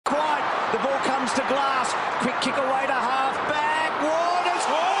The ball comes to Glass. Quick kick away to half-back. Waters.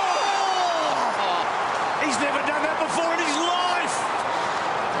 Oh! He's never done that before in his life.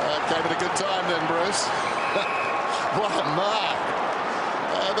 Gave it a good time then, Bruce. What a mark.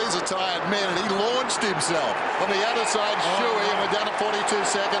 These are tired men, and he launched himself. On the other side, Shuey, and we're down to 42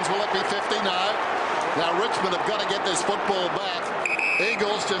 seconds. Will it be 50? No. Now Richmond have got to get this football back.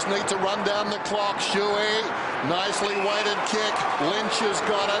 Eagles just need to run down the clock. Shuey, nicely weighted kick. Lynch has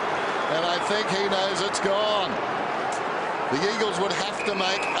got it, and I think he knows it's gone. The Eagles would have to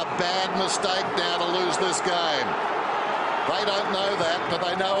make a bad mistake now to lose this game. They don't know that, but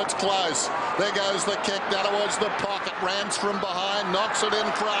they know it's close. There goes the kick down towards the pocket. Rance from behind, knocks it in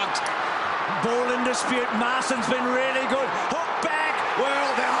front. Ball in dispute. Marston's been really good. Hook back. Well,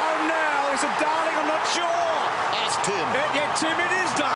 they're home now. Is it Darling? I'm not sure. Ask Tim. Yeah, Tim, it is Darling.